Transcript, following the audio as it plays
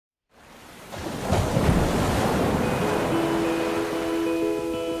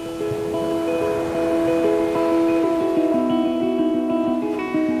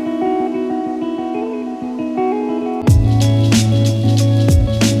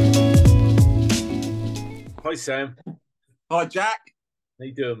Hi Sam, Hi, Jack. how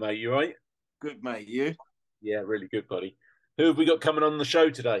you doing, mate? You right? Good, mate. You? Yeah, really good, buddy. Who have we got coming on the show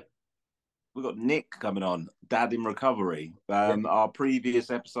today? We've got Nick coming on, Dad in Recovery. Yeah, Our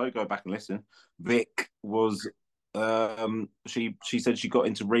previous episode, go back and listen. Vic was, she said she got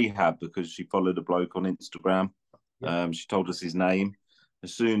into rehab because she followed a bloke on Instagram. yeah. She told us his name.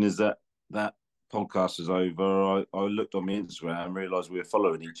 As soon as that podcast was over, I looked on my Instagram and realised we were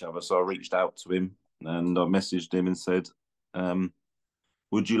following each other. So I reached out to him and I messaged him and said,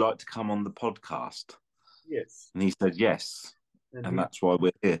 "Would you like to come on the podcast?" Yes. And he said yes, And and that's why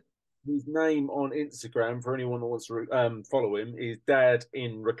we're here. his name on Instagram for anyone that wants to follow him is Dad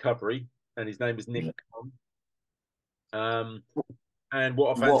in Recovery, and his name is Nick Yeah. Conn. Um, and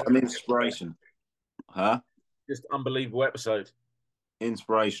what a What an fantastic, inspiration, huh? just unbelievable episode.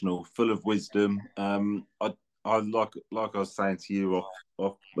 Inspirational, full of wisdom. I like I was saying to you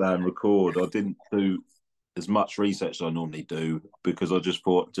off record. I didn't do as much research as I normally do because I just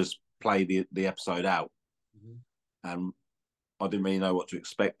thought just play the episode out, Mhm. and I didn't really know what to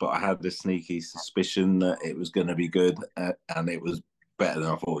expect. But I had this sneaky suspicion that it was going to be good, and it was better than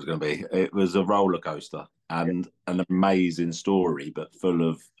I thought it was going to be. It was a roller coaster Yeah, and an amazing story, but full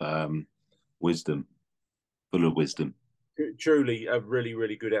of wisdom, full of wisdom. truly a really,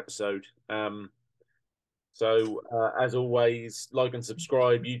 really good episode. As always, like and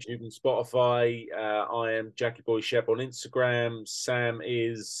subscribe, YouTube and Spotify. I am Jackie Boy Shep on Instagram. Sam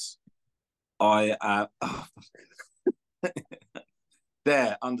is I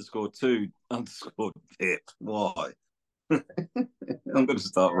there underscore two underscore tip. Why? I'm going to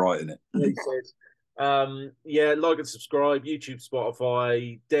start writing it. he said. Yeah, like and subscribe, YouTube,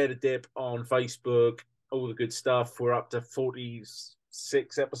 Spotify, Dare to Dip on Facebook, all the good stuff. We're up to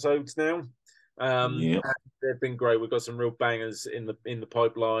 46 episodes now. Yeah, And they've been great. We've got some real bangers in the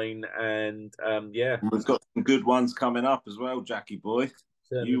pipeline, and yeah, we've got some good ones coming up as well, Jackie boy.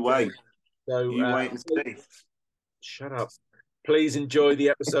 certainly You do. wait, So you wait and see. shut up. Please enjoy the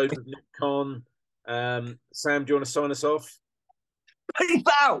episode with Nick Con. Sam, do you want to sign us off? Peace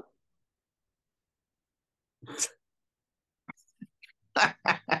out.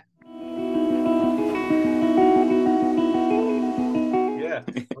 Yeah,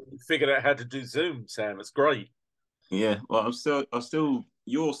 you figured out how to do Zoom, Sam. It's great. Yeah, well,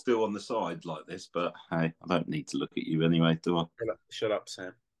 you're still on the side like this, but hey, I don't need to look at you anyway, do I? Shut up,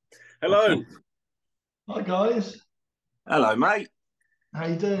 Sam. Hello. Okay. Hi guys, Hello, mate. how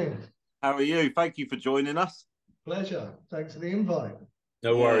you doing? How are you? Thank you for joining us. Pleasure. Thanks for the invite.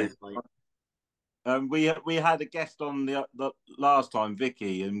 No Yeah. worries, mate. We had a guest on the last time,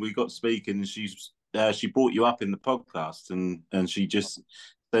 Vicky, and we got speaking. And she brought you up in the podcast, and she just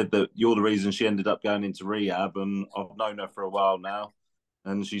said that you're the reason she ended up going into rehab. And I've known her for a while now,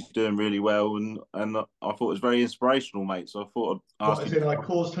 and she's doing really well. And I thought it was very inspirational, mate. So I thought I'd What, ask as you. in I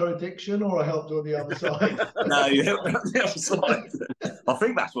caused her addiction or I helped her on the other side? No, you helped me on the other side. I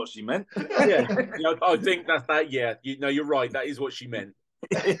think that's what she meant. Yeah, I think that's that. Yeah, you're right. That is what she meant.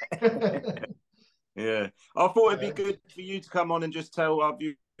 Yeah, I thought it'd be good for you to come on and just tell our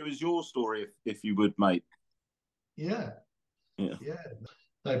viewers your story, if you would, mate. Yeah, Yeah, yeah.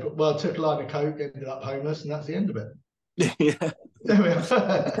 No, but well, took a line of coke, ended up homeless, and that's the end of it. yeah, There we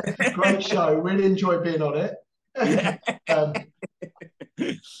are. Great show. Really enjoyed being on it. yeah. um,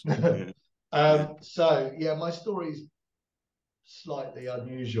 Yeah. so yeah, my story's slightly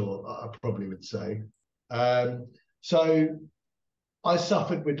unusual, I probably would say. So I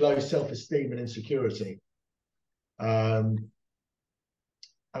suffered with low self-esteem and insecurity. Um,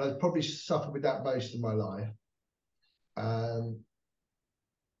 and I probably suffered with that most of my life. Um,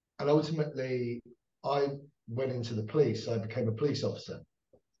 and ultimately, I went into the police. I became a police officer.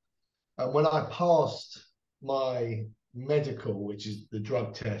 And when I passed my medical, which is the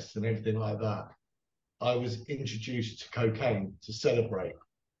drug tests and everything like that, I was introduced to cocaine to celebrate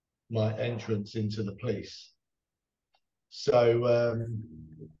my entrance into the police. So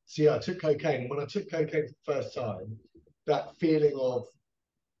yeah, I took cocaine. And when I took cocaine for the first time, that feeling of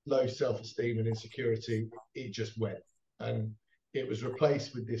low self-esteem and insecurity, it just went. And it was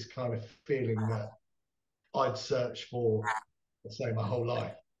replaced with this kind of feeling that I'd searched for, let's say, my whole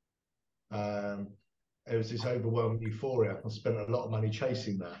life. It was this overwhelming euphoria. I spent a lot of money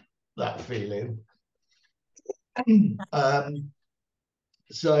chasing that feeling.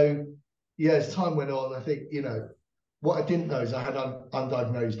 So yeah, as time went on, I think, what I didn't know is I had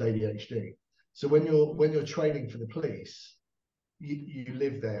undiagnosed ADHD. So when you're training for the police, you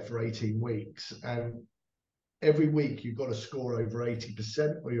live there for 18 weeks, and every week you've got to score over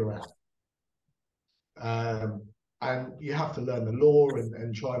 80% or you're out. And you have to learn the law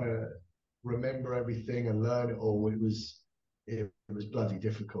and trying to remember everything and learn it all. It was bloody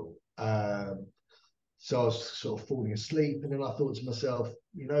difficult. So I was sort of falling asleep, and then I thought to myself,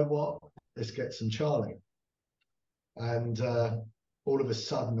 you know what? Let's get some Charlie. And all of a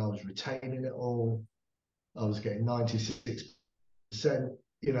sudden, I was retaining it all. I was getting 96%.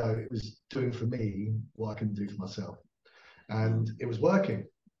 You know, it was doing for me what I couldn't do for myself, and it was working.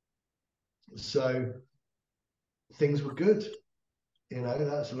 So things were good. You know,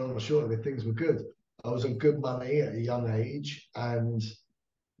 that's the long and short of it. Things were good. I was on good money at a young age, and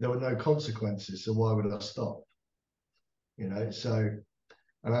there were no consequences. So why would I stop? You know, so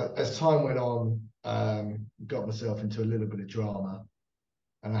and as time went on, got myself into a little bit of drama,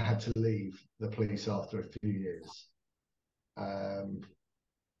 and I had to leave the police after a few years.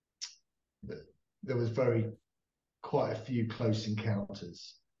 There was quite a few close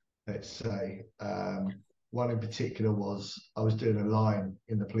encounters, let's say. One in particular was I was doing a line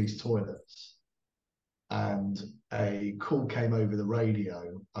in the police toilets, and a call came over the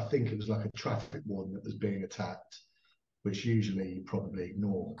radio. I think it was like a traffic warden that was being attacked, which usually you probably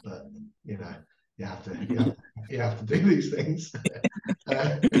ignore, but you know, you have to do these things.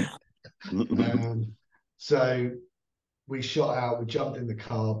 So we shot out, we jumped in the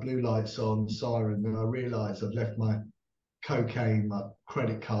car, blue lights on, siren, and I realised I'd left my cocaine, my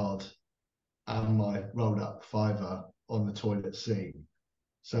credit card, and my rolled up fiver on the toilet seat.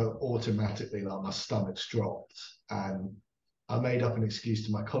 So automatically, like, my stomach's dropped, and I made up an excuse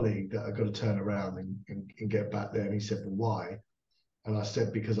to my colleague that I've got to turn around and get back there. And he said, well, why? And I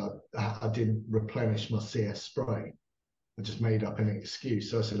said, because I didn't replenish my CS spray. I just made up an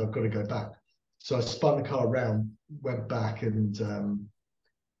excuse. So I said, I've got to go back. So I spun the car around, went back, and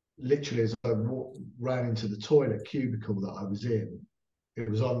literally as I ran into the toilet cubicle that I was in, it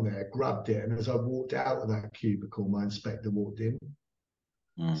was on there, grabbed it. And as I walked out of that cubicle, my inspector walked in.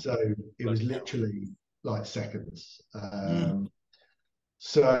 So it was literally like seconds.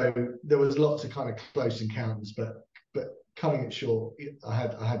 So there was lots of kind of close encounters, but cutting it short, I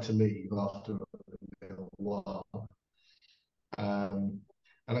had to leave after a while. And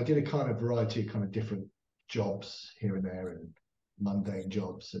I did a kind of variety of kind of different jobs here and there, and mundane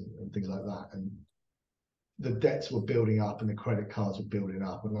jobs and things like that. And the debts were building up and the credit cards were building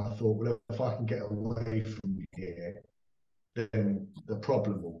up. And I thought, well, if I can get away from here, then the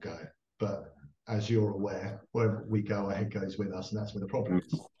problem will go. But as you're aware, wherever we go, our head goes with us, and that's where the problem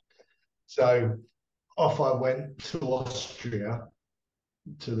is. So off I went to Austria,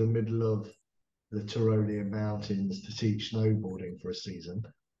 to the middle of the Tyrolean mountains, to teach snowboarding for a season,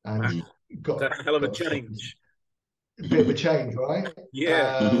 and got a hell of a change. A bit of a change, right?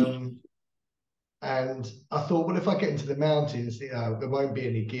 Yeah. And I thought, well, if I get into the mountains, you know, there won't be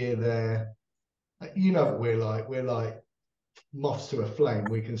any gear there. You know what we're like. We're like moths to a flame.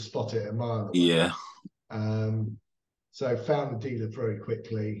 We can spot it a mile away. Yeah. So found the dealer very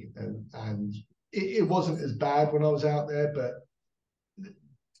quickly, and it wasn't as bad when I was out there, but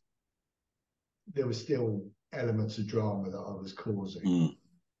there were still elements of drama that I was causing.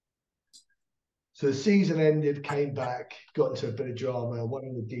 So the season ended, came back, got into a bit of drama. One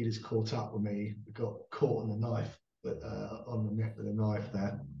of the dealers caught up with me, got caught on the knife, on the neck with a knife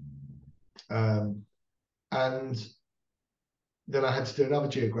there. And then I had to do another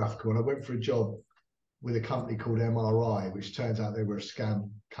geographical, and I went for a job with a company called MRI, which turns out they were a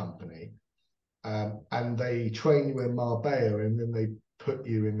scam company. And they train you in Marbella, and then they put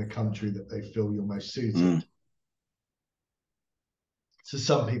you in the country that they feel you're most suited. So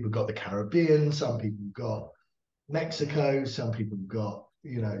some people got the Caribbean, some people got Mexico, some people got,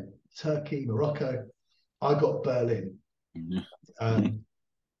 you know, Turkey, Morocco. I got Berlin.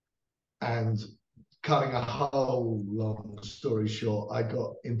 And cutting a whole long story short, I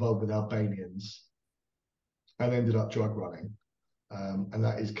got involved with Albanians and ended up drug running. And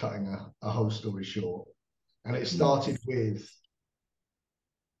that is cutting a whole story short. And it started with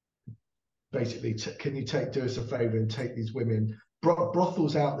basically, can you do us a favor and take these women?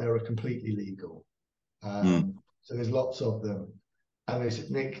 Brothels out there are completely legal. So there's lots of them. And they said,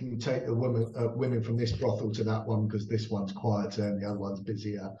 Nick, can you take the women from this brothel to that one, because this one's quieter and the other one's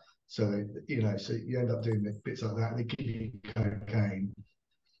busier. So, you know, so you end up doing bits like that, and they give you cocaine.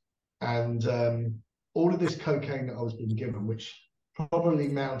 And all of this cocaine that I was being given, which probably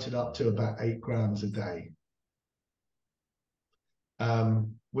mounted up to about 8 grams a day,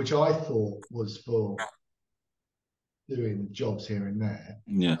 which I thought was for doing jobs here and there.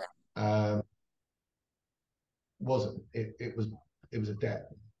 Wasn't. It was a debt.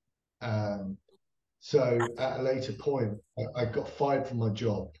 So at a later point, I got fired from my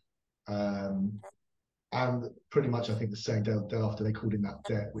job. And pretty much, I think the same day after, they called in that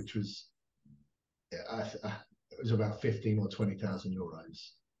debt, which was it was about 15 or 20,000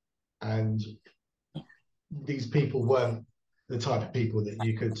 euros, and these people weren't the type of people that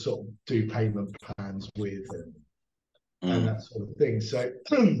you could sort of do payment plans with and that sort of thing. So,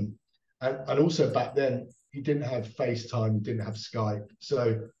 and also back then, you didn't have FaceTime, you didn't have Skype.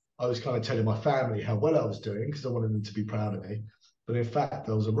 So I was kind of telling my family how well I was doing because I wanted them to be proud of me. But in fact,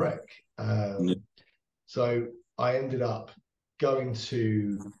 I was a wreck. So I ended up going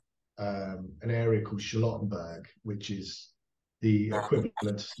to an area called Charlottenburg, which is the equivalent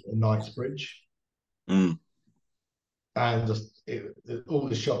of Knightsbridge. And all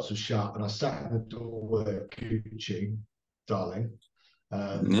the shops were shut, and I sat in the doorway, Gucci, darling,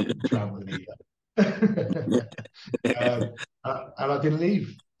 traveling leader. And I didn't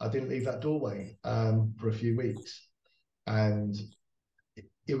leave. I didn't leave that doorway for a few weeks. And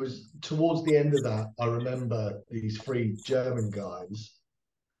it was towards the end of that, I remember these three German guys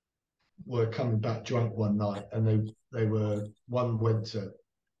were coming back drunk one night, and one went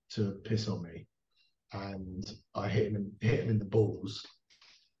to piss on me, and I hit him in the balls,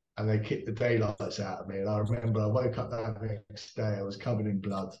 and they kicked the daylights out of me. And I remember I woke up that next day, I was covered in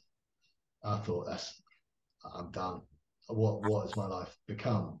blood. I thought, I'm done. What has my life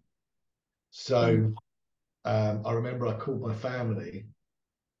become? So I remember I called my family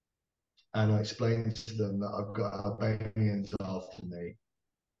and I explained to them that I've got Albanians after me.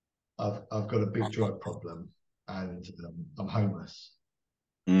 I've got a big drug problem, and I'm homeless.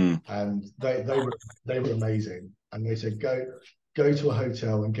 And they were amazing, and they said go to a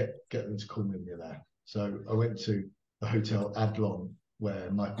hotel and get them to call me when you're there. So I went to the Hotel Adlon,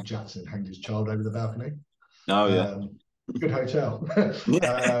 where Michael Jackson hanged his child over the balcony. Oh yeah, good hotel.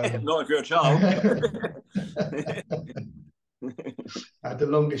 Not if you're a child. I had the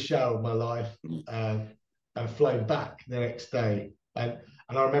longest shower of my life, and flown back the next day. And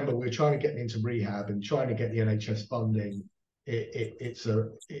I remember we were trying to get me into rehab and trying to get the NHS funding. It's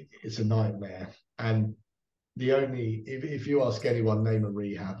a nightmare. And the only, if you ask anyone name a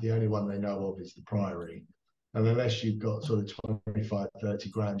rehab, the only one they know of is the Priory. And unless you've got sort of 25, 30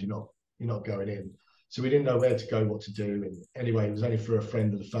 grand, you're not going in. So we didn't know where to go, what to do. And anyway, it was only through a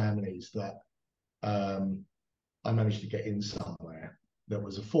friend of the family's that I managed to get in somewhere that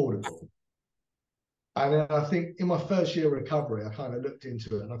was affordable. And then I think in my first year of recovery, I kind of looked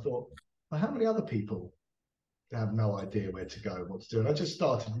into it and I thought, well, how many other people have no idea where to go, what to do? And I just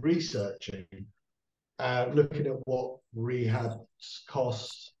started researching, looking at what rehab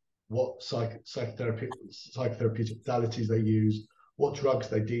costs, what psychotherapeutic modalities they use, what drugs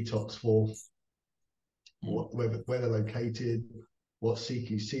they detox for, where they're located, what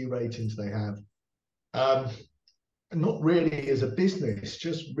CQC ratings they have. Not really as a business,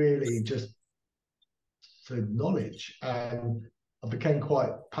 just for knowledge. And I became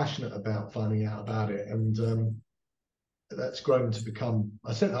quite passionate about finding out about it. And that's grown to become,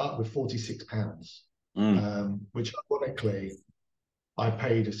 I set that up with £46, which ironically, I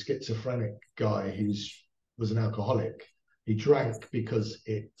paid a schizophrenic guy who was an alcoholic. He drank because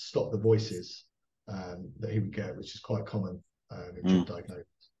it stopped the voices that he would get, which is quite common in drug diagnosis.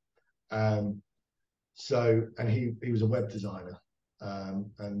 So, and he was a web designer,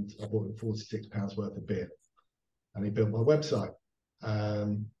 and I bought him £46 worth of beer, and he built my website.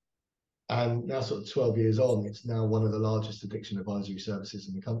 And now, sort of 12 years on, it's now one of the largest addiction advisory services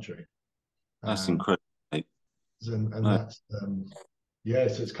in the country. That's incredible. And that's yeah,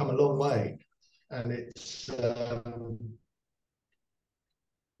 so it's come a long way, and it's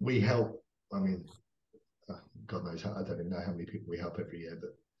we help. I mean, God knows how, I don't even know how many people we help every year,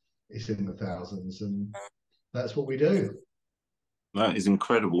 but it's in the thousands, and that's what we do. That is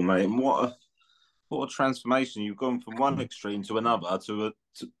incredible, mate. And what a transformation. You've gone from one extreme to another to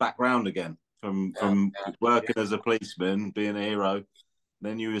back round again, from working as a policeman, being a hero.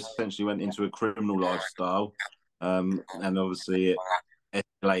 Then you essentially went into a criminal lifestyle, and obviously it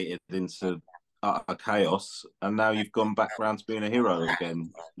escalated into utter chaos, and now you've gone back round to being a hero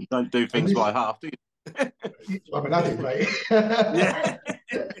again. You don't do things by half, do you? I mean, I did, mate. Yeah.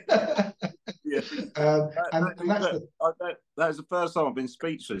 Yeah. That was the first time I've been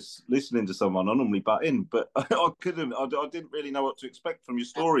speechless listening to someone. I normally butt in, but I didn't really know what to expect from your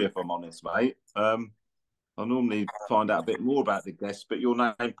story, if I'm honest, mate. I normally find out a bit more about the guests, but your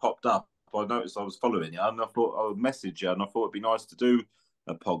name popped up. I noticed I was following you, and I thought I would message you, and I thought it'd be nice to do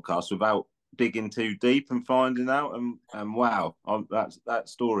a podcast without digging too deep and finding out. And wow, that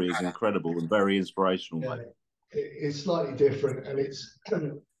story is incredible and very inspirational, mate. It's slightly different, and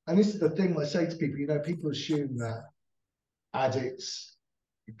this is the thing I say to people. People assume that addicts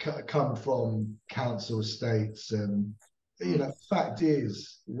come from council estates and you know, fact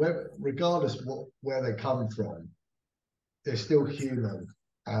is, regardless of where they come from, they're still human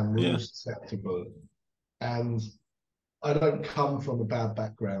and we're all susceptible. And I don't come from a bad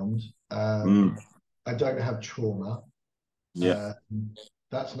background. I don't have trauma.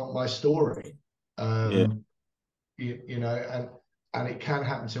 That's not my story. You know, and it can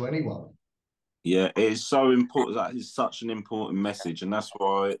happen to anyone. Yeah, it's so important. That is such an important message, and that's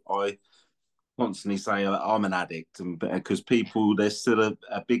why I constantly say I'm an addict, and because people, there's still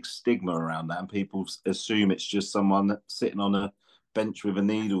a big stigma around that, and people assume it's just someone sitting on a bench with a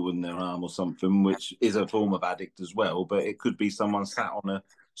needle in their arm or something, which is a form of addict as well. But it could be someone sat on a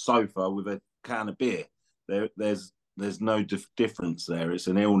sofa with a can of beer. There's no difference there. It's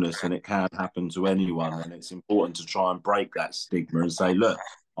an illness, and it can happen to anyone. And it's important to try and break that stigma and say, look,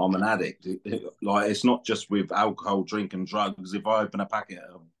 I'm an addict. Like, it's not just with alcohol, drink, and drugs. If I open a packet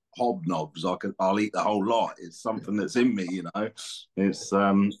of hobnobs, I'll eat the whole lot. It's something that's in me, you know. It's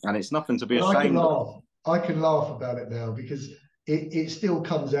and it's nothing to be ashamed of. I can laugh about it now because it still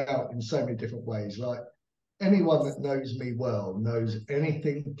comes out in so many different ways. Like, anyone that knows me well knows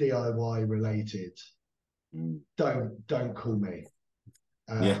anything DIY related. Don't call me.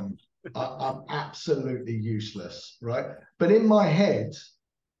 I'm absolutely useless, right? But in my head,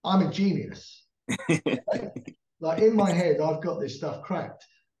 I'm a genius. Like, in my head, I've got this stuff cracked.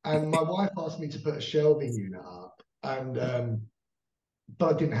 And my wife asked me to put a shelving unit up, and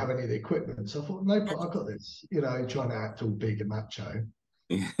but I didn't have any of the equipment. So I thought, no, I've got this, you know, trying to act all big and macho.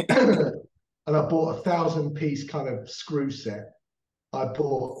 And I bought a 1,000-piece kind of screw set. I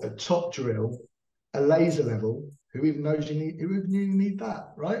bought a top drill, a laser level. Who even knows you need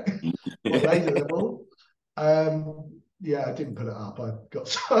that, right? What laser level? Yeah, I didn't put it up. I got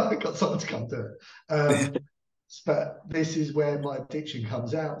someone to come do it. But this is where my addiction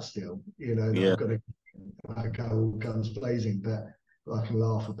comes out still. You know, I've got to go all guns blazing, but I can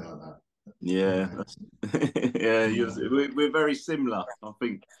laugh about that. Yeah, we're very similar. I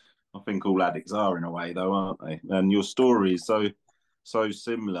think all addicts are in a way, though, aren't they? And your story is so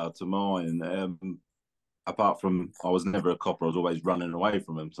similar to mine. Apart from, I was never a copper. I was always running away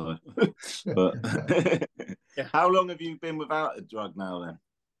from them. So, but how long have you been without a drug now? Then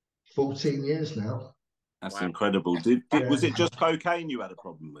 14 years now. That's incredible. Was it just cocaine you had a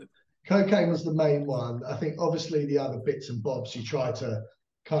problem with? Cocaine was the main one. I think obviously the other bits and bobs, you try to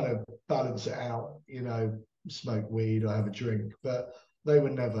kind of balance it out, you know, smoke weed or have a drink, but they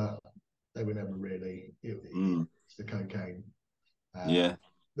were never really, it's the cocaine.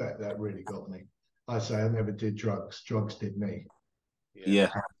 That really got me. I say I never did drugs. Drugs did me.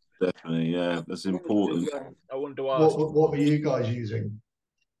 Yeah, definitely. Yeah, that's important. I wanted to ask, what were you guys using?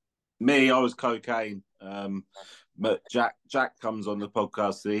 Me, I was cocaine. But Jack comes on the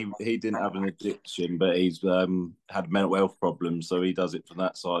podcast. He didn't have an addiction, but he's had mental health problems, so he does it from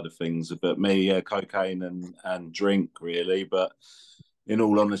that side of things. But me, cocaine and drink really. But in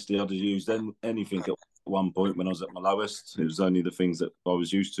all honesty, I'd have used anything at one point when I was at my lowest. It was only the things that I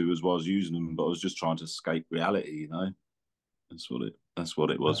was used to as well as using them, but I was just trying to escape reality. You know, that's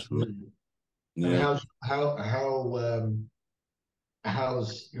what it was for me. Yeah. And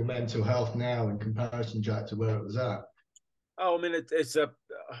how's your mental health now in comparison, Jack, to where it was at? Oh, I mean, it's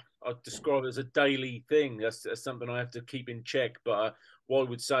I'd describe it as a daily thing. That's something I have to keep in check. But what I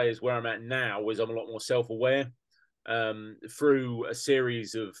would say is where I'm at now is I'm a lot more self-aware. Through a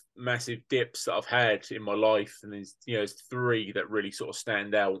series of massive dips that I've had in my life, and there's 3 that really sort of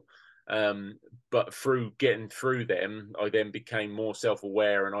stand out. But through getting through them, I then became more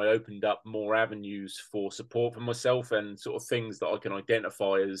self-aware, and I opened up more avenues for support for myself and sort of things that I can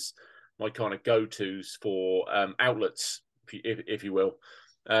identify as my kind of go-tos for outlets, if you will.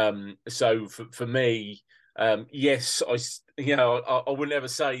 So for me, yes, I would never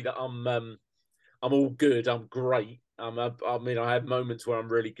say that I'm all good. I'm great. I mean, I have moments where I'm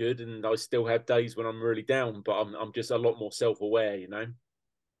really good, and I still have days when I'm really down. But I'm just a lot more self-aware, you know.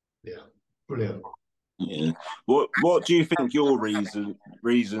 Yeah, brilliant. Yeah. What do you think your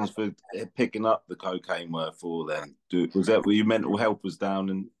reasons for picking up the cocaine were for then? Were your mental health was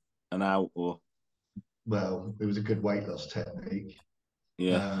down and out, or? Well, it was a good weight loss technique.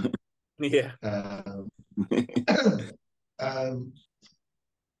 Yeah. Yeah.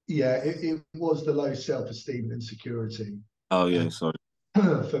 Yeah, it was the low self-esteem and insecurity. Oh yeah, sorry.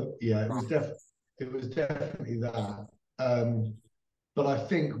 It was definitely that. But I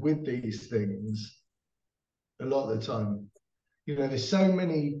think with these things, a lot of the time, you know, there's so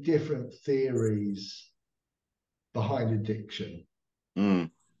many different theories behind addiction.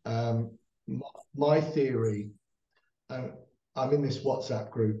 My theory, I'm in this WhatsApp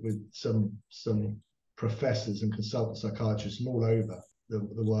group with some professors and consultant psychiatrists from all over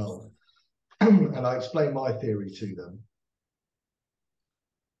the world. And I explain my theory to them.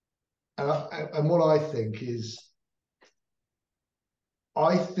 And what I think is,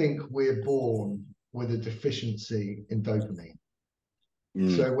 I think we're born with a deficiency in dopamine.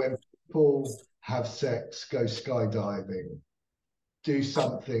 So when people have sex, go skydiving, do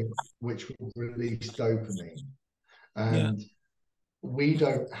something which will release dopamine, and we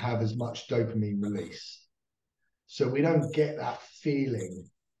don't have as much dopamine release. So we don't get that feeling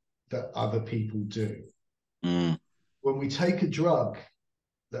that other people do. When we take a drug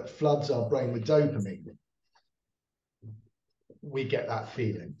that floods our brain with dopamine, we get that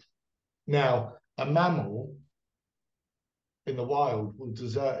feeling. Now, a mammal in the wild will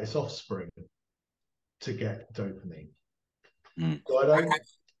desert its offspring to get dopamine. So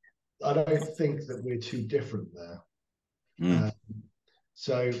I don't think that we're too different there.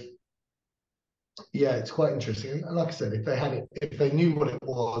 So yeah, it's quite interesting. And like I said, if they knew what it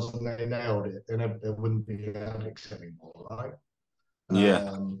was and they nailed it, then there wouldn't be addicts anymore, right?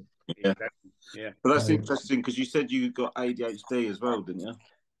 Yeah. But that's So, interesting because you said you got ADHD as well, didn't you?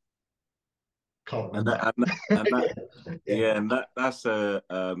 Can't And remember. that's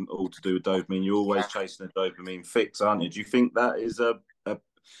all to do with dopamine. You're always chasing a dopamine fix, aren't you? Do you think that is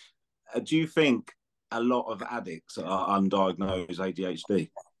do you think a lot of addicts are undiagnosed ADHD?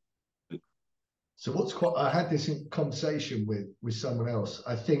 So I had this conversation with someone else.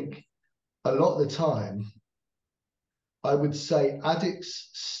 I think a lot of the time, I would say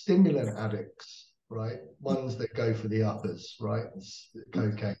addicts, stimulant addicts, right? Ones that go for the uppers, right?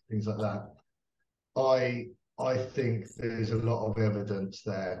 Cocaine, things like that. I think there's a lot of evidence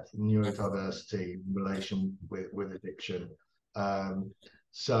there for neurodiversity in relation with addiction.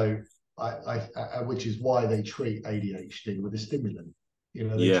 So which is why they treat ADHD with a stimulant. You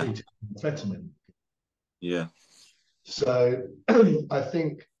know, they treat it with amphetamine. Yeah. So I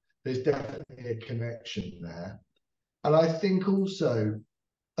think there's definitely a connection there. And I think also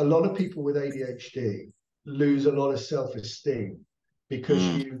a lot of people with ADHD lose a lot of self-esteem because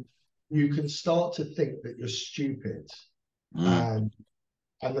you can start to think that you're stupid. And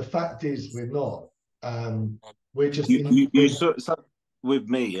the fact is we're not. We're just with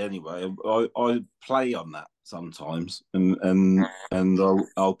me anyway. I play on that sometimes, and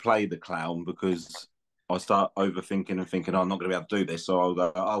I'll play the clown because I start overthinking and thinking, oh, I'm not going to be able to do this. So I'll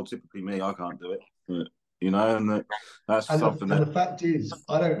go, oh, typically me, I can't do it. But, you know, and that's something. And the fact is,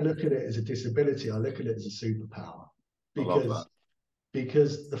 I don't look at it as a disability. I look at it as a superpower.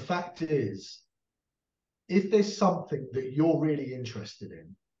 Because the fact is, if there's something that you're really interested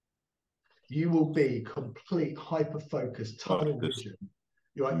in, you will be complete hyper-focused, tunnel vision.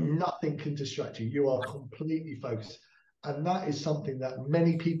 You're like, nothing can distract you. You are completely focused. And that is something that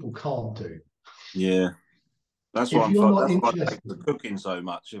many people can't do. Yeah. That's why I take to cooking so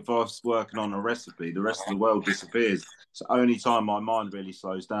much. If I was working on a recipe, the rest of the world disappears. It's the only time my mind really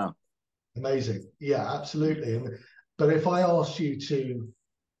slows down. Amazing. Yeah, absolutely. But if I asked you to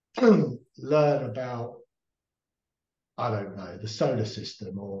learn about, I don't know, the solar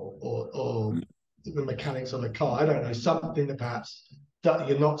system or the mechanics of a car, I don't know, something that perhaps that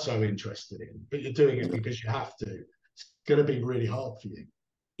you're not so interested in, but you're doing it because you have to, it's going to be really hard for you.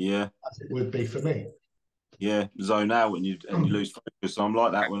 Yeah. As it would be for me. Yeah, zone out and you lose focus. So I'm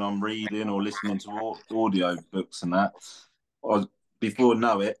like that when I'm reading or listening to audio books and that. Before I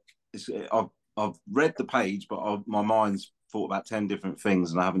know it, I've read the page, but my mind's thought about 10 different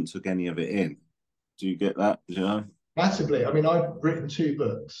things and I haven't took any of it in. Do you get that? You know? Massively. I mean, I've written 2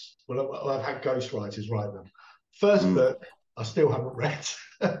 books. Well, I've had ghostwriters write them. First book, I still haven't read.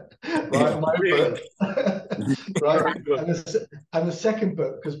 Right, my book. Right, and the second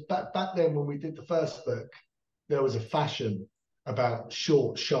book, because back then when we did the first book, there was a fashion about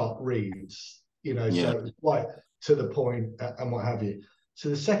short, sharp reads. You know, so it was quite to the point and what have you. So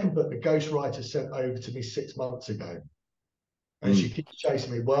the second book, the ghostwriter sent over to me 6 months ago, and she keeps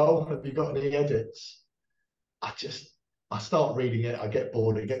chasing me. Well, have you got any edits? I start reading it, I get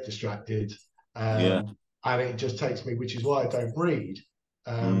bored, I get distracted, and it just takes me, which is why I don't read.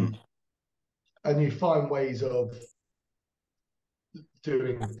 And you find ways of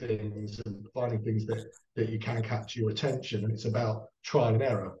doing things and finding things that you can capture your attention, and it's about trial and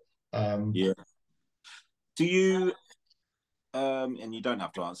error. Do you and you don't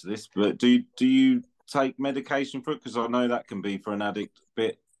have to answer this, but do you take medication for it? Because I know that can be for an addict a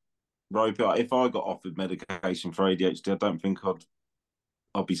bit ropey. If I got offered medication for ADHD, I don't think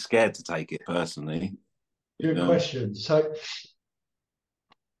I'd be scared to take it personally. Good question. So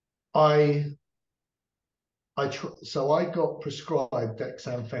I got prescribed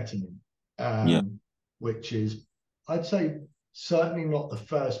dexamphetamine which is, I'd say, certainly not the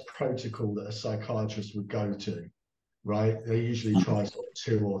first protocol that a psychiatrist would go to, right? They usually try sort of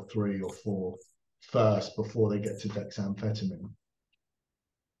 2 or 3 or 4 first before they get to dexamphetamine.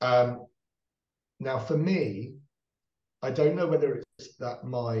 Now, for me, I don't know whether it's that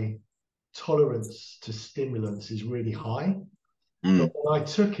my tolerance to stimulants is really high, but when I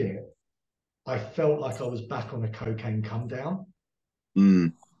took it, I felt like I was back on a cocaine come down,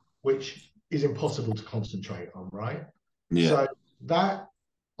 which is impossible to concentrate on, right? Yeah. So that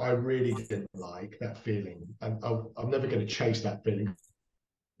I really didn't like, that feeling. And I'm never going to chase that feeling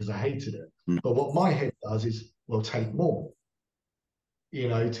because I hated it. But what my head does is, well, take more, you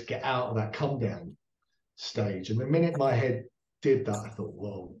know, to get out of that come down stage. And the minute my head did that, I thought,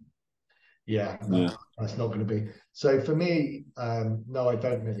 well, yeah, that's not going to be. So for me, no, I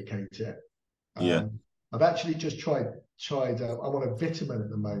don't medicate it. I've actually just tried. I'm on a vitamin at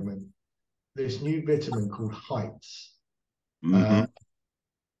the moment. This new vitamin called Heights,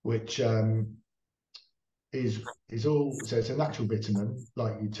 which is all. So it's a natural vitamin,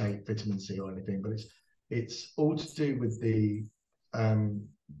 like you take vitamin C or anything, but it's all to do with the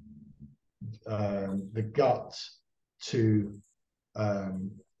gut to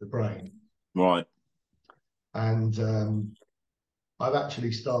the brain. Right. And I've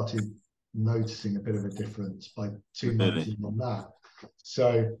actually started noticing a bit of a difference by 2 months in on that.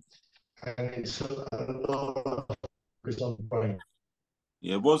 So, and it's a lot of focus on the brain.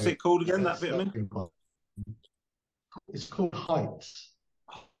 Yeah, what's it called again, that vitamin? It's called Heights.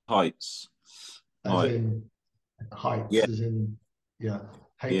 Heights. As in Heights, as in,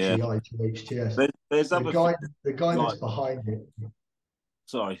 Heights. There's other the guy that's behind it.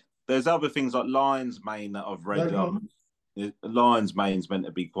 Sorry. There's other things like lion's mane that I've read. Lion's mane's meant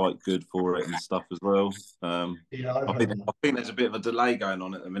to be quite good for it and stuff as well. I think there's a bit of a delay going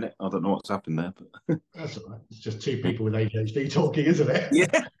on at the minute. I don't know what's happened there, but that's all right. It's just 2 people with ADHD talking, isn't it? Yeah.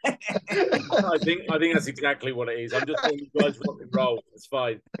 I think that's exactly what it is. I'm just saying, you guys rock and roll. It's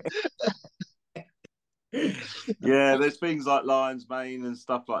fine. Yeah, there's things like lion's mane and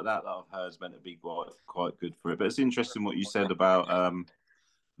stuff like that I've heard is meant to be quite good for it. But it's interesting what you said about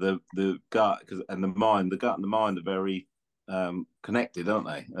the gut and the mind. The gut and the mind are very connected, aren't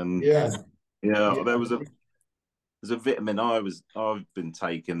they? And there's a vitamin I've been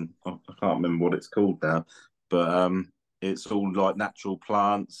taking. I can't remember what it's called now, but it's all like natural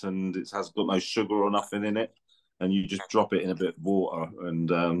plants and it has got no sugar or nothing in it. And you just drop it in a bit of water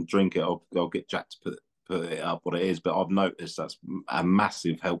and drink it. I'll get Jack to put it up what it is, but I've noticed that's a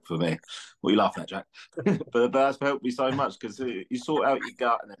massive help for me. What are you laughing at, Jack? but that's helped me so much because you sort out your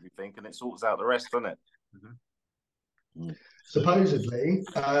gut and everything, and it sorts out the rest, doesn't it? Supposedly.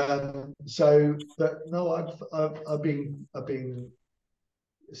 So that no, I've been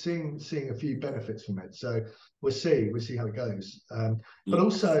seeing a few benefits from it. So we'll see how it goes. But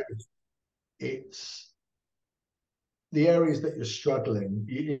also, it's the areas that you're struggling.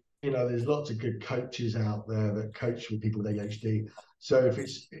 You know, there's lots of good coaches out there that coach with people with ADHD. So if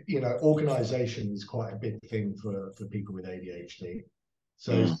it's, organization is quite a big thing for people with ADHD.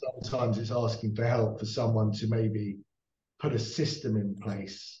 So sometimes it's asking for help for someone to maybe put a system in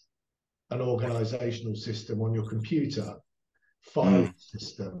place, an organizational system on your computer, file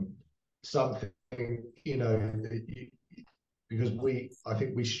system, something, because I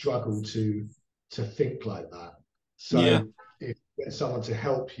think we struggle to think like that. So if there's someone to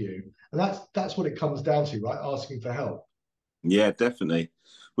help you, and that's what it comes down to, right? Asking for help. Yeah, definitely.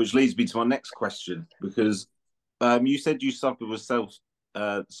 Which leads me to my next question, because you said you suffer with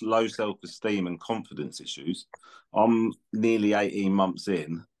low self-esteem and confidence issues. I'm nearly 18 months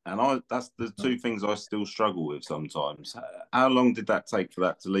in, and that's the 2 things I still struggle with sometimes. How long did that take for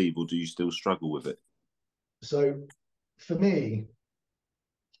that to leave, or do you still struggle with it? So for me,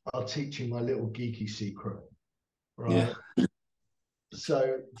 I'll teach you my little geeky secret, right? Yeah.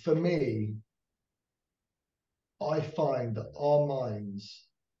 So for me, I find that our minds,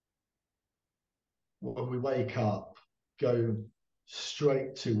 when we wake up, go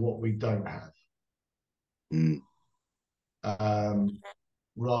straight to what we don't have,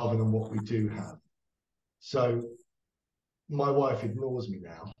 rather than what we do have. So my wife ignores me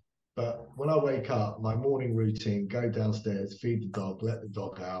now, but when I wake up, my morning routine: go downstairs, feed the dog, let the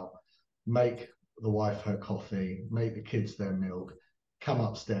dog out, make the wife her coffee, make the kids their milk, come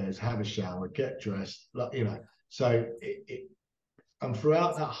upstairs, have a shower, get dressed, So and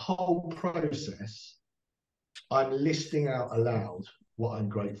throughout that whole process, I'm listing out aloud what I'm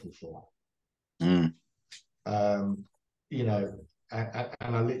grateful for. And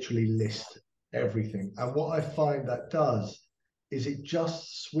I literally list everything. And what I find that does is it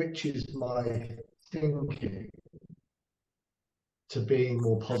just switches my thinking to being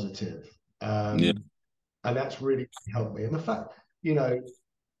more positive. Yeah. And that's really helped me. And the fact, you know,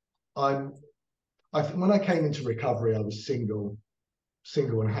 I think when I came into recovery, I was single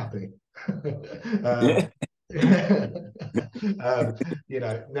and happy. Yeah. You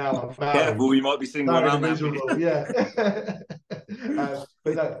know, now I'm married. Careful, you might be single and unhappy. Miserable, yeah.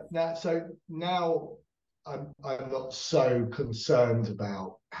 But no, now I'm not so concerned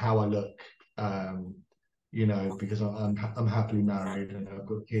about how I look, you know, because I'm happily married and I've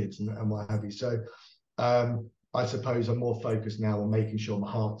got kids and what have you. So I suppose I'm more focused now on making sure my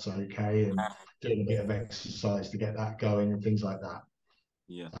heart's okay and doing a bit of exercise to get that going and things like that.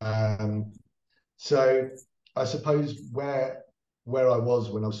 Yeah. So I suppose where I was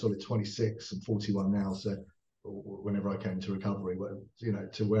when I was sort of 26 and 41 now, so whenever I came to recovery, you know,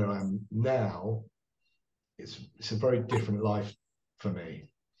 to where I am now, it's a very different life for me.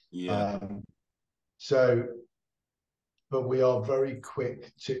 Yeah. So, but we are very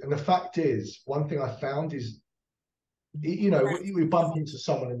quick to, and the fact is, one thing I found is, you know, we bump into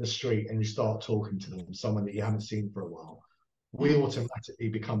someone in the street and you start talking to them, someone that you haven't seen for a while, we automatically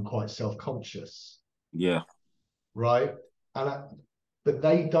become quite self-conscious. Yeah. Right. But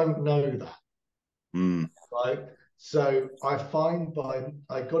they don't know that. Right. So I find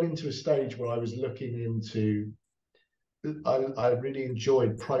I got into a stage where I was looking into, I really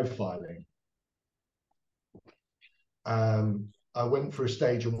enjoyed profiling. I went for a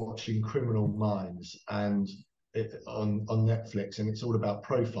stage of watching Criminal Minds and on Netflix, and it's all about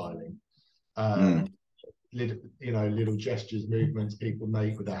profiling. Little gestures, movements people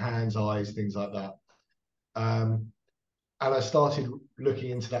make with their hands, eyes, things like that. And I started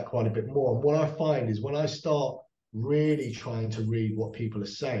looking into that quite a bit more. And what I find is when I start really trying to read what people are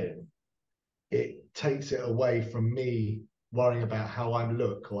saying, it takes it away from me worrying about how I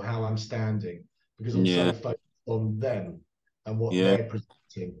look or how I'm standing, because I'm so focused on them and what they're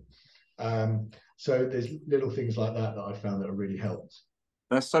presenting. So there's little things like that I found that have really helped.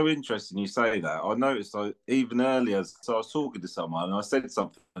 That's so interesting you say that. I noticed even earlier, so I was talking to someone and I said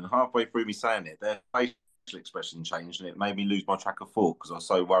something, and halfway through me saying it, their facial expression changed and it made me lose my track of thought because I was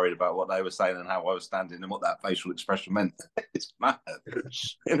so worried about what they were saying and how I was standing and what that facial expression meant. It's mad,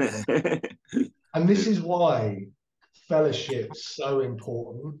 isn't it? And this is why fellowship's so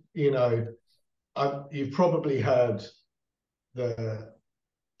important. You know, you've probably heard the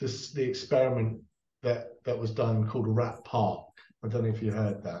experiment that was done called Rat Park. I don't know if you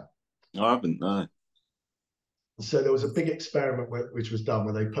heard that. I haven't, no. So there was a big experiment which was done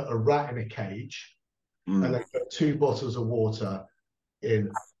where they put a rat in a cage and they put 2 bottles of water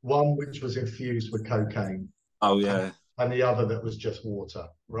in, one which was infused with cocaine. Oh, yeah. And the other that was just water,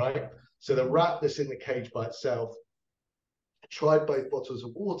 right? So the rat that's in the cage by itself tried both bottles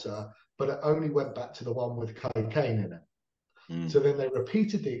of water, but it only went back to the one with cocaine in it. So then they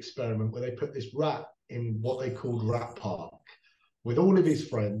repeated the experiment where they put this rat in what they called Rat Park with all of his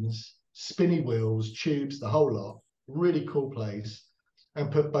friends, spinny wheels, tubes, the whole lot, really cool place,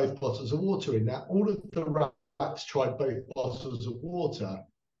 and put both bottles of water in. Now, all of the rats tried both bottles of water,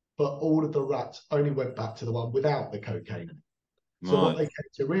 but all of the rats only went back to the one without the cocaine. So what they came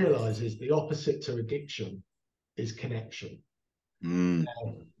to realize is the opposite to addiction is connection.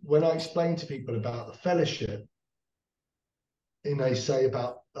 When I explain to people about the fellowship, and they say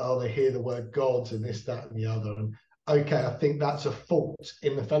about, they hear the word God and this, that, and the other. And okay, I think that's a fault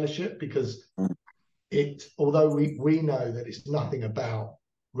in the fellowship because although we know that it's nothing about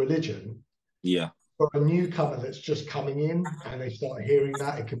religion, for a newcomer that's just coming in and they start hearing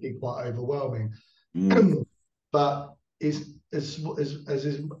that, it can be quite overwhelming. But it's as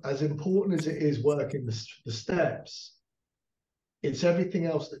important as it is working the steps, it's everything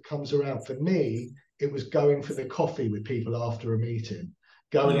else that comes around. For me, it was going for the coffee with people after a meeting,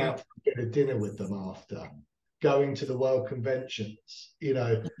 going out for a bit of dinner with them after, going to the World Conventions, you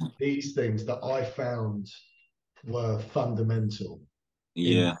know, these things that I found were fundamental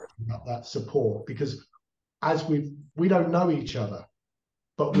in that support, because as we don't know each other,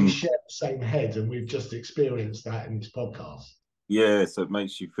 but we share the same head, and we've just experienced that in this podcast. Yeah, so it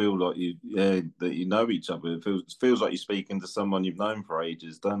makes you feel like that you know each other. It feels like you're speaking to someone you've known for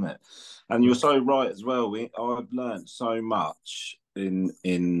ages, doesn't it? And you're so right as well. I've learned so much in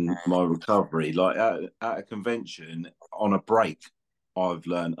my recovery. Like at a convention on a break, I've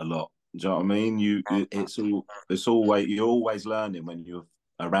learned a lot. Do you know what I mean? You're always learning when you're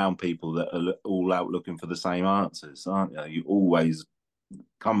around people that are all out looking for the same answers, aren't you? You always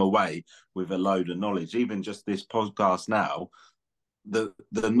come away with a load of knowledge. Even just this podcast now, the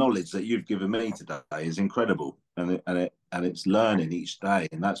knowledge that you've given me today is incredible, and it's learning each day,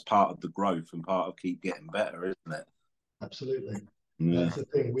 and that's part of the growth and part of keep getting better, isn't it? Absolutely. Yeah. That's the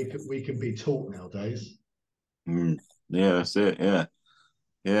thing. We can be taught nowadays. Yeah, that's it. Yeah,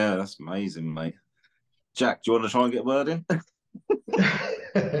 yeah, that's amazing, mate. Jack, do you want to try and get a word in?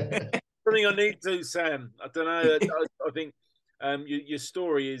 Something I need to, Sam. I don't know. I think your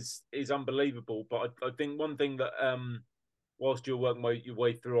story is unbelievable, but I think one thing that whilst you're working your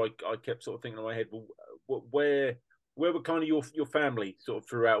way through, I kept sort of thinking in my head, well, where were kind of your family sort of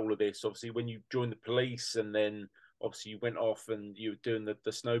throughout all of this? Obviously, when you joined the police, and then obviously you went off and you were doing the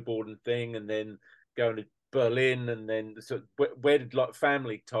snowboarding thing, and then going to Berlin, and then so where did like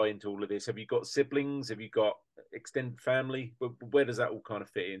family tie into all of this? Have you got siblings? Have you got extended family? Where does that all kind of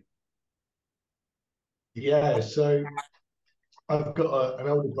fit in? Yeah, so I've got an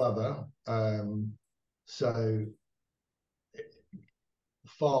older brother. So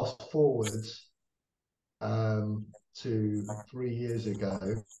fast forward to 3 years ago,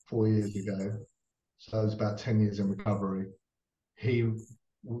 4 years ago. So I was about 10 years in recovery.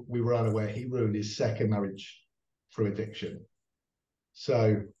 We were unaware he ruined his second marriage through addiction.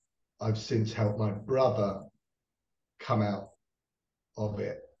 So I've since helped my brother come out of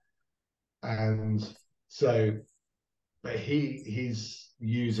it. And so, but his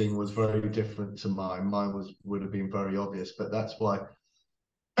using was very different to mine. Mine would have been very obvious, but that's why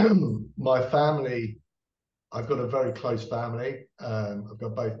my family, I've got a very close family. I've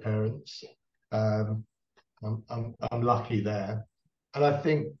got both parents. I'm lucky there. And I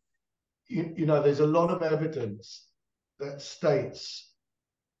think, there's a lot of evidence that states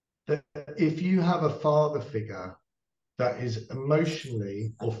that if you have a father figure that is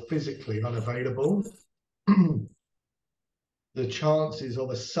emotionally or physically unavailable, the chances of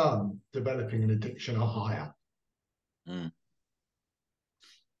a son developing an addiction are higher.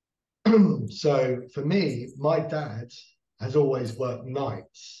 So for me, my dad has always worked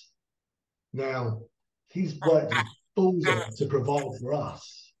nights. Now, he's worked his balls off to provide for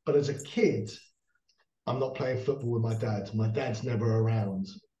us. But as a kid, I'm not playing football with my dad. My dad's never around.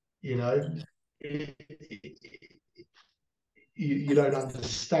 You don't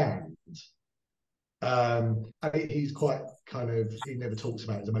understand. He's quite he never talks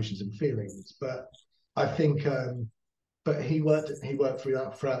about his emotions and feelings. But I think, but he worked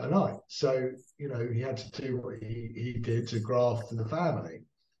throughout the night. So, he had to do what he did to graft to the family.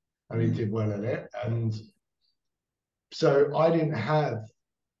 And he did well at it. And so I didn't have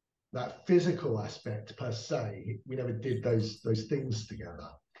that physical aspect per se. We never did those things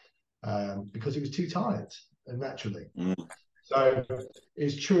together because he was too tired, and naturally. So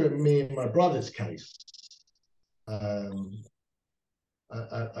it's true in me and my brother's case. I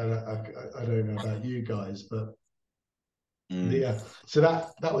don't know about you guys, but so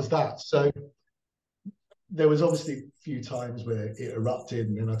that was that. So there was obviously a few times where it erupted,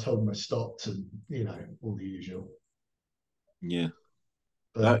 and then I told him I stopped, and all the usual. Yeah,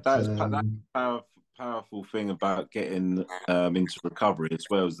 but that's powerful thing about getting into recovery as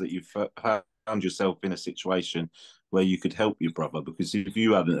well, is that you've found yourself in a situation where you could help your brother, because if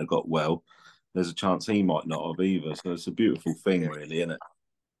you hadn't have got well, there's a chance he might not have either. So it's a beautiful thing, really, isn't it?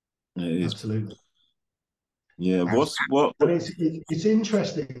 It is. Absolutely. Yeah. But it's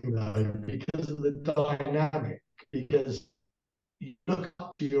interesting though, because of the dynamic. Because you look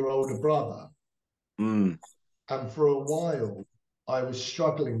up to your older brother, and for a while I was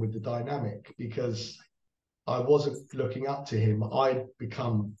struggling with the dynamic because I wasn't looking up to him. I'd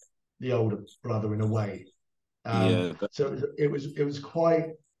become the older brother in a way. So it was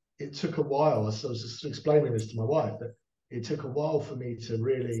quite. It took a while. So I was just explaining this to my wife, that it took a while for me to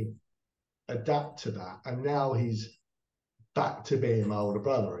really adapt to that, and now he's back to being my older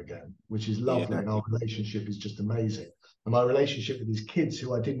brother again, which is lovely. And our relationship is just amazing. And my relationship with his kids,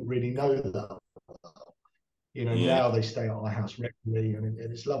 who I didn't really know that well, now they stay at our house regularly, and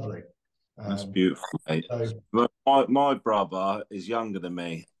it's lovely. That's beautiful, mate. My brother is younger than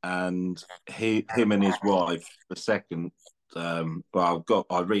me, and him and his wife, the second. I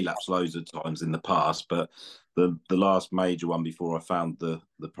relapsed loads of times in the past, but the last major one before I found the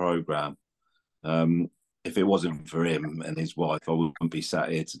program. If it wasn't for him and his wife, I wouldn't be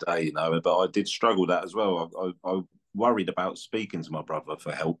sat here today, But I did struggle with that as well. I worried about speaking to my brother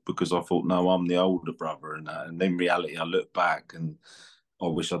for help because I thought, no, I'm the older brother, and in reality, I look back and I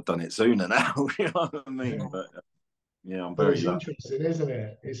wish I'd done it sooner now. You know what I mean? But I'm very lucky. Interesting, isn't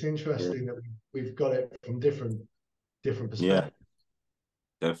it? It's interesting that we've got it from different perspectives.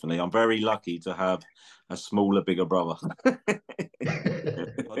 definitely. I'm very lucky to have a smaller, bigger brother.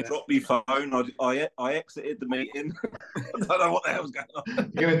 I dropped my phone. I exited the meeting. I don't know what the hell's going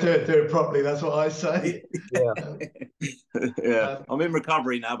on. You're gonna do it properly. That's what I say. Yeah. I'm in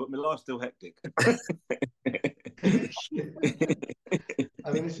recovery now, but my life's still hectic.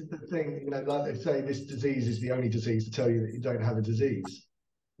 I mean, this is the thing. Like they say, this disease is the only disease to tell you that you don't have a disease.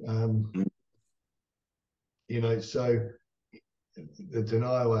 So the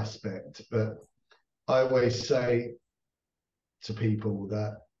denial aspect. But I always say to people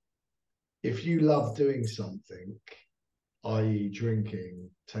that if you love doing something, i.e. drinking,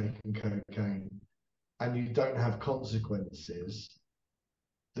 taking cocaine, and you don't have consequences,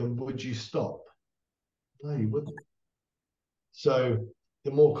 then would you stop? No, you wouldn't. So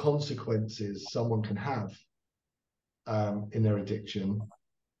the more consequences someone can have in their addiction,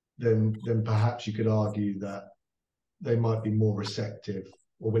 then perhaps you could argue that they might be more receptive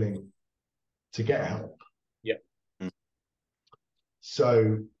or willing to get help. Yeah.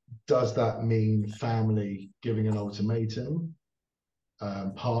 So does that mean family giving an ultimatum?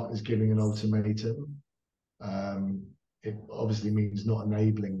 Partners giving an ultimatum? It obviously means not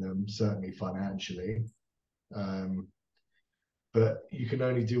enabling them, certainly financially. But you can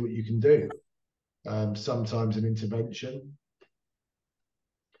only do what you can do. Sometimes an intervention.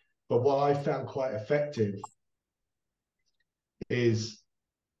 But what I found quite effective is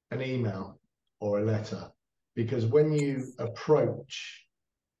an email or a letter, because when you approach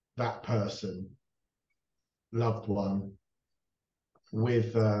that person, loved one,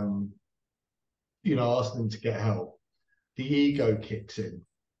 with asking them to get help, the ego kicks in.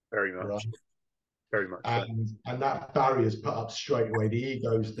 Very much. Right? Very much. And that barrier is put up straight away. The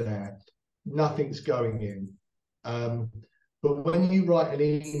ego's there. Nothing's going in. But when you write an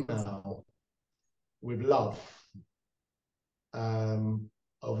email with love,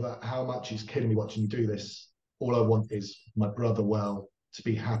 of that, how much is killing me watching you do this. All I want is my brother well, to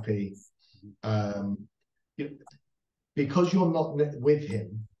be happy. Because you're not with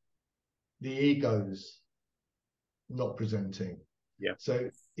him, the ego's not presenting. Yeah. So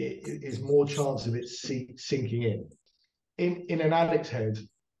it is more chance of it sinking in. In an addict's head,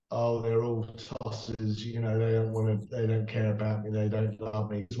 oh, they're all tossers, they don't care about me, they don't love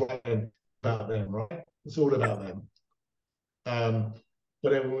me. It's about them, right? It's all about them.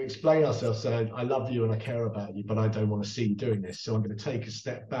 But then when we explain ourselves, saying, I love you and I care about you, but I don't want to see you doing this. So I'm going to take a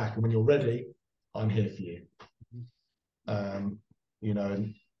step back. And when you're ready, I'm here for you.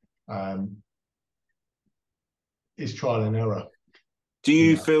 It's trial and error. Do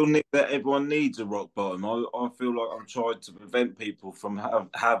you feel, Nick, that everyone needs a rock bottom? I feel like I'm trying to prevent people from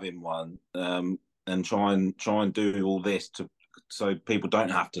having one, and try and do all this so people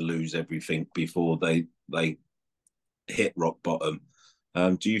don't have to lose everything before they hit rock bottom.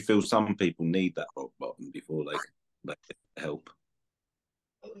 Do you feel some people need that rock bottom before they get help?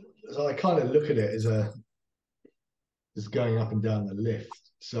 So I kind of look at it as going up and down the lift.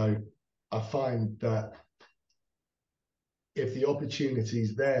 So I find that if the opportunity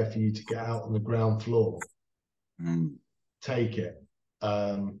is there for you to get out on the ground floor, take it.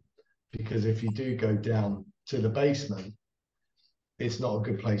 Because if you do go down to the basement, it's not a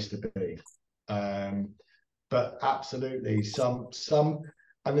good place to be. But absolutely, some,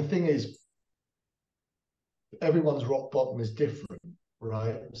 and the thing is, everyone's rock bottom is different,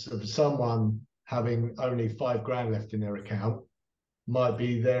 right? So for someone having only £5,000 left in their account might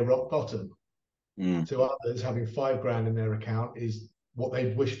be their rock bottom. To others, having £5,000 in their account is what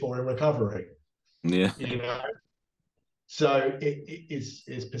they'd wish for in recovery. Yeah. So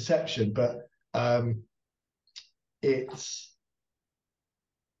it's perception, but it's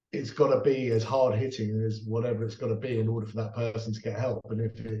got to be as hard hitting as whatever it's got to be in order for that person to get help. And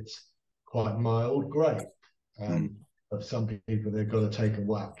if it's quite mild, great. Of some people, they've got to take a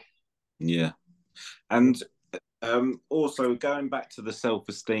whack. Yeah. And also going back to the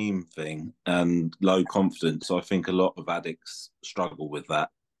self-esteem thing and low confidence, I think a lot of addicts struggle with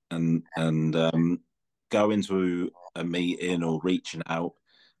that, and going to a meeting or reaching out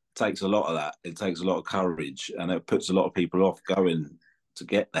takes a lot of that. It takes a lot of courage, and it puts a lot of people off going to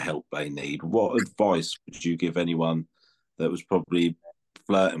get the help they need. What advice would you give anyone that was probably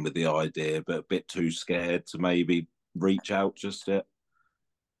flirting with the idea but a bit too scared to maybe reach out just yet?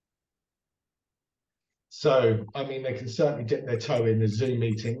 So, I mean, they can certainly dip their toe in the Zoom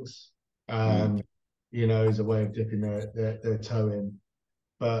meetings, as a way of dipping their toe in.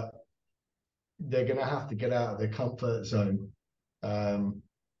 But they're going to have to get out of their comfort zone,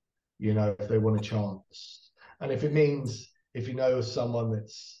 if they want a chance. And if it means, if you know someone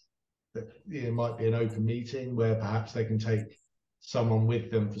that might be an open meeting where perhaps they can take someone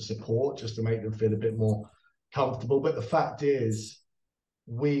with them for support, just to make them feel a bit more comfortable. But the fact is,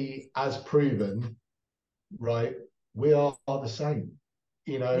 we, as proven, right, we are the same.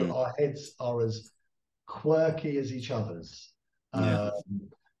 You know, our heads are as quirky as each other's.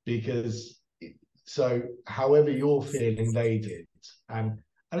 Because so however you're feeling, they did. And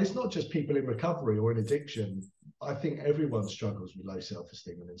it's not just people in recovery or in addiction. I think everyone struggles with low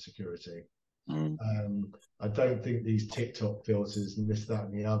self-esteem and insecurity. I don't think these TikTok filters and this, that,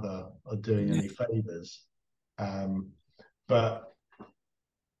 and the other are doing any favors. But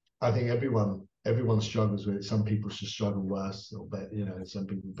I think everyone struggles with it. Some people should struggle worse, or better, you know, some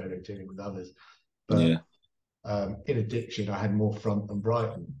people better dealing with others. But in addiction, I had more front than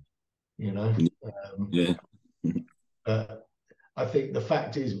Brighton, you know. But I think the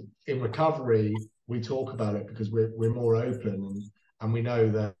fact is, in recovery, we talk about it because we're more open, and we know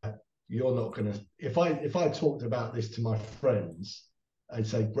that you're not going to. If I talked about this to my friends, I'd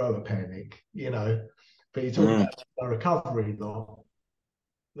say, "Bro, a panic," you know. But you talk about a recovery lot,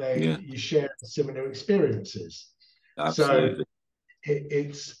 you share similar experiences. Absolutely.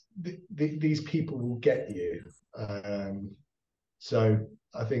 So these people will get you. So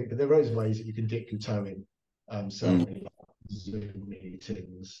I think there are ways that you can dip your toe in, certainly Zoom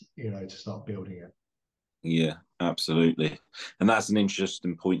meetings, you know, to start building it. Yeah, absolutely. And that's an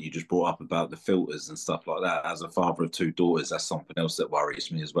interesting point you just brought up about the filters and stuff like that. As a father of 2 daughters, that's something else that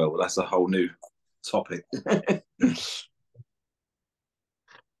worries me as well. But that's a whole new topic.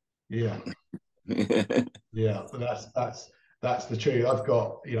 Yeah. But that's the truth. I've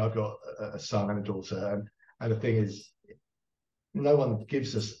got a son and a daughter, and the thing is, no one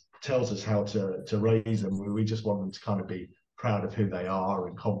tells us how to raise them. We just want them to kind of be proud of who they are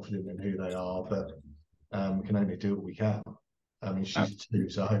and confident in who they are, but we can only do what we can. I mean, she's 2,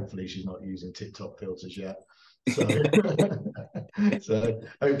 so hopefully she's not using TikTok filters yet. So, so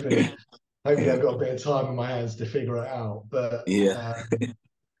hopefully I've got a bit of time on my hands to figure it out. But I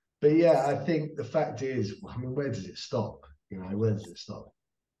think the fact is, I mean, where does it stop? You know, where does it stop?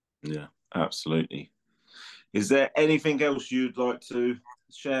 Yeah, absolutely. Is there anything else you'd like to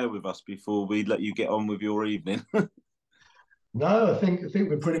share with us before we let you get on with your evening? No, I think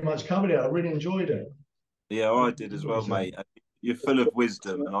we've pretty much covered it. I really enjoyed it. Yeah, I did as well, mate. You're full of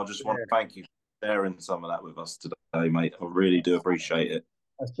wisdom, and I just want to thank you for sharing some of that with us today, mate. I really do appreciate it.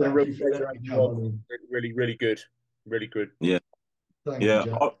 That's been a real pleasure. Really, really good. Really good. Yeah. Thank you, Jack.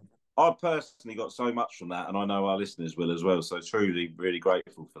 I personally got so much from that, and I know our listeners will as well. So truly, really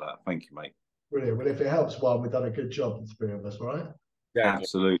grateful for that. Thank you, mate. Brilliant. Well, if it helps, one, we've done a good job, the 3 of us, right? Yeah,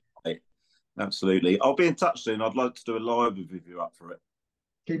 absolutely. I'll be in touch soon. I'd like to do a live if you're up for it.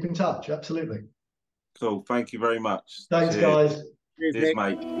 Keep in touch. Absolutely. Cool. Thank you very much. Thanks, guys. Cheers,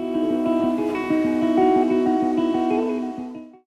 mate.